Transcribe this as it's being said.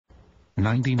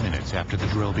90 minutes after the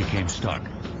drill became stuck,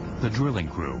 the drilling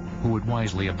crew, who had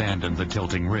wisely abandoned the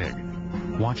tilting rig,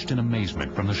 watched in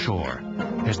amazement from the shore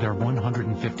as their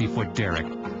 150-foot derrick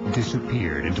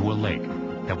disappeared into a lake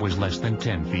that was less than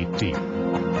 10 feet deep.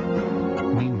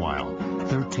 Meanwhile,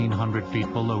 1,300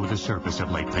 feet below the surface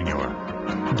of Lake Peigneur,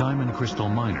 diamond crystal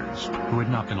miners, who had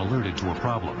not been alerted to a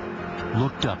problem,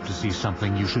 looked up to see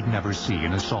something you should never see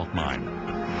in a salt mine.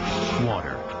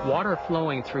 Water. Water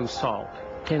flowing through salt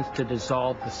tends to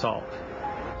dissolve the salt.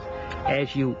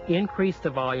 As you increase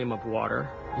the volume of water,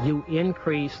 you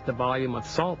increase the volume of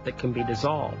salt that can be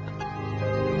dissolved.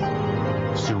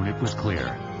 Soon it was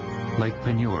clear. Lake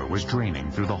Peigneur was draining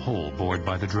through the hole bored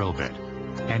by the drill bit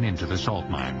and into the salt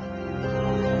mine.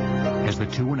 As the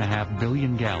 2.5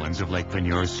 billion gallons of Lake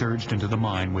Peigneur surged into the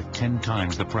mine with 10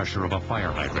 times the pressure of a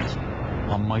fire hydrant,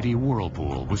 a mighty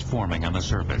whirlpool was forming on the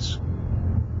surface.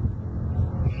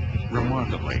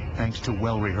 Remarkably, thanks to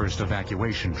well-rehearsed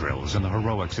evacuation drills and the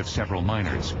heroics of several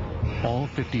miners, all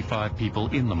 55 people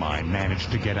in the mine managed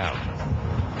to get out.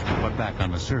 But back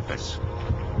on the surface,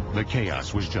 the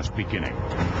chaos was just beginning.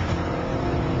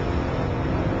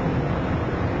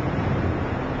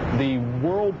 The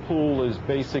whirlpool is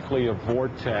basically a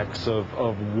vortex of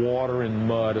water and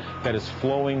mud that is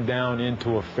flowing down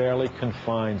into a fairly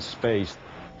confined space.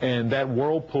 And that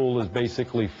whirlpool is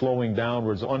basically flowing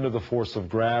downwards under the force of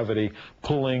gravity,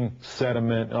 pulling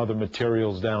sediment and other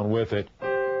materials down with it.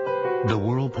 The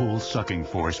whirlpool's sucking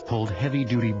force pulled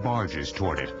heavy-duty barges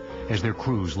toward it as their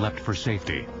crews leapt for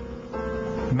safety.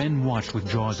 Men watched with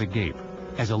jaws agape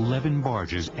as 11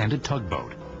 barges and a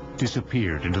tugboat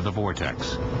disappeared into the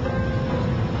vortex.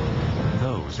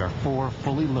 Those are 4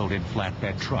 fully loaded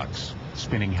flatbed trucks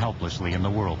spinning helplessly in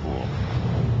the whirlpool.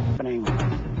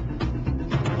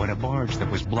 When a barge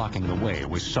that was blocking the way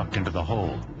was sucked into the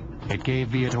hole, it gave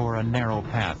Viator a narrow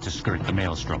path to skirt the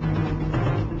maelstrom.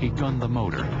 He gunned the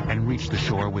motor and reached the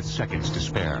shore with seconds to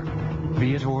spare.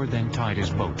 Viator then tied his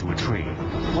boat to a tree.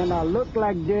 When I looked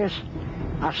like this,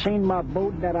 I seen my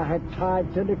boat that I had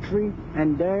tied to the tree,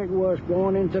 and there it was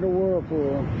going into the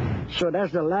whirlpool. So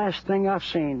that's the last thing I've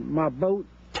seen, my boat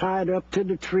tied up to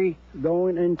the tree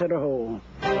going into the hole.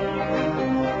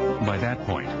 By that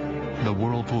point, the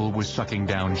whirlpool was sucking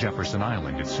down Jefferson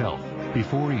Island itself.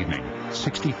 Before evening,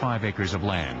 65 acres of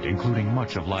land, including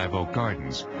much of Live Oak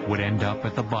Gardens, would end up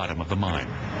at the bottom of the mine.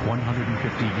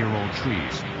 150-year-old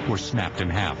trees were snapped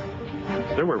in half.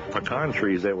 There were pecan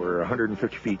trees that were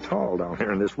 150 feet tall down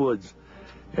here in this woods,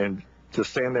 and to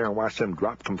stand there and watch them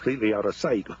drop completely out of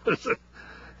sight was,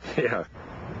 yeah.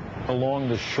 Along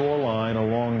the shoreline,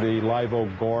 along the Live Oak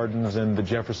Gardens and the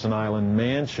Jefferson Island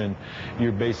Mansion,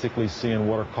 you're basically seeing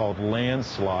what are called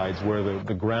landslides, where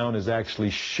the ground is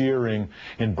actually shearing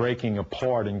and breaking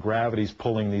apart, and gravity's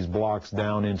pulling these blocks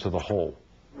down into the hole.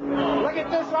 Look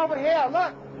at this over here,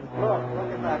 look!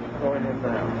 Look at that going in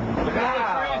there.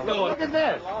 Look at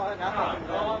this!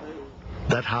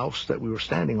 That house that we were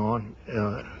standing on,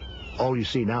 all you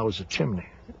see now is a chimney.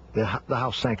 The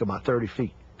house sank about 30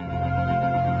 feet.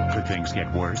 Could things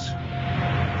get worse?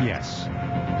 Yes.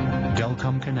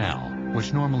 Delcombe Canal,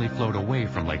 which normally flowed away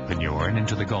from Lake Peigneur and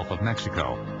into the Gulf of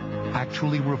Mexico,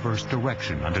 actually reversed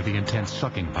direction under the intense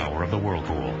sucking power of the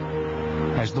whirlpool.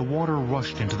 As the water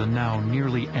rushed into the now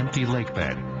nearly empty lake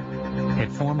bed, it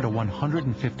formed a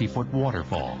 150-foot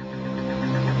waterfall,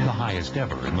 the highest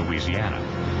ever in Louisiana.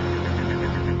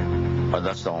 But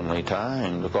that's the only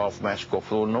time the Gulf of Mexico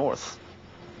flowed north,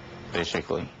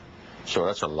 basically. So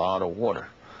that's a lot of water,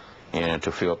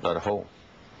 to fill up that hole.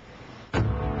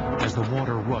 As the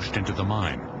water rushed into the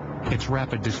mine, its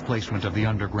rapid displacement of the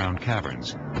underground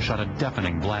caverns shot a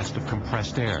deafening blast of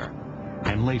compressed air,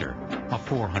 and later, a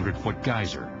 400-foot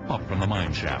geyser up from the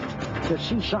mine shaft. To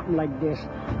see something like this,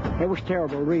 it was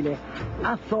terrible, really.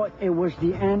 I thought it was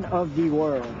the end of the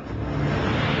world.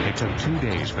 It took 2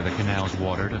 days for the canal's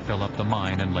water to fill up the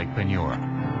mine and Lake Peigneur.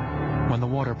 When the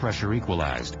water pressure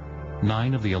equalized,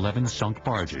 9 of the 11 sunk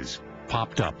barges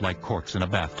popped up like corks in a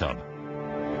bathtub.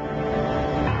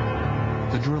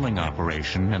 The drilling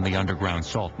operation and the underground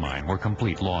salt mine were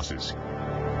complete losses.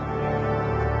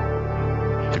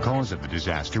 The cause of the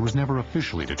disaster was never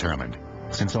officially determined,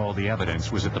 since all the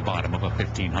evidence was at the bottom of a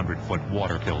 1,500-foot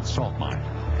water-filled salt mine.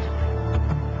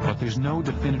 But there's no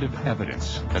definitive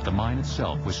evidence that the mine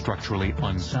itself was structurally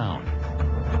unsound.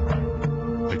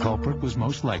 The culprit was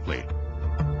most likely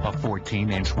a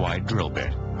 14-inch wide drill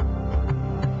bit.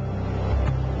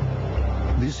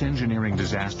 This engineering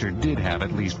disaster did have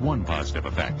at least one positive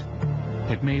effect.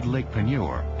 It made Lake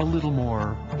Peigneur a little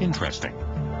more interesting.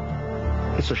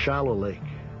 It's a shallow lake,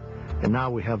 and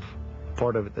now we have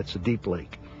part of it that's a deep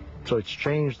lake. So it's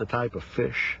changed the type of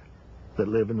fish that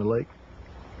live in the lake.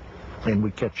 And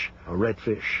we catch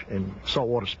redfish and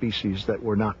saltwater species that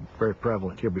were not very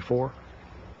prevalent here before.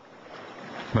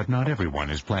 But not everyone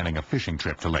is planning a fishing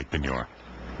trip to Lake Peigneur.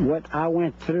 What I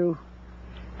went through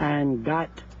and got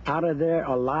out of there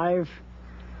alive,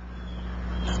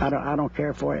 I don't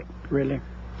care for it, really.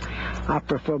 I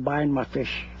prefer buying my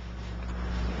fish.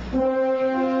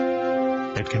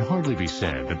 It can hardly be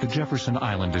said that the Jefferson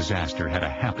Island disaster had a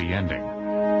happy ending.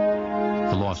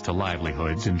 The loss to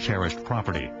livelihoods and cherished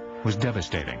property was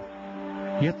devastating.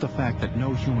 Yet the fact that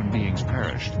no human beings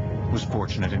perished was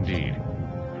fortunate indeed.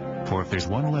 For if there's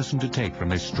one lesson to take from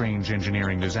this strange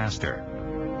engineering disaster,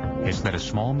 it's that a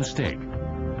small mistake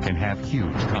can have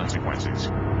huge consequences.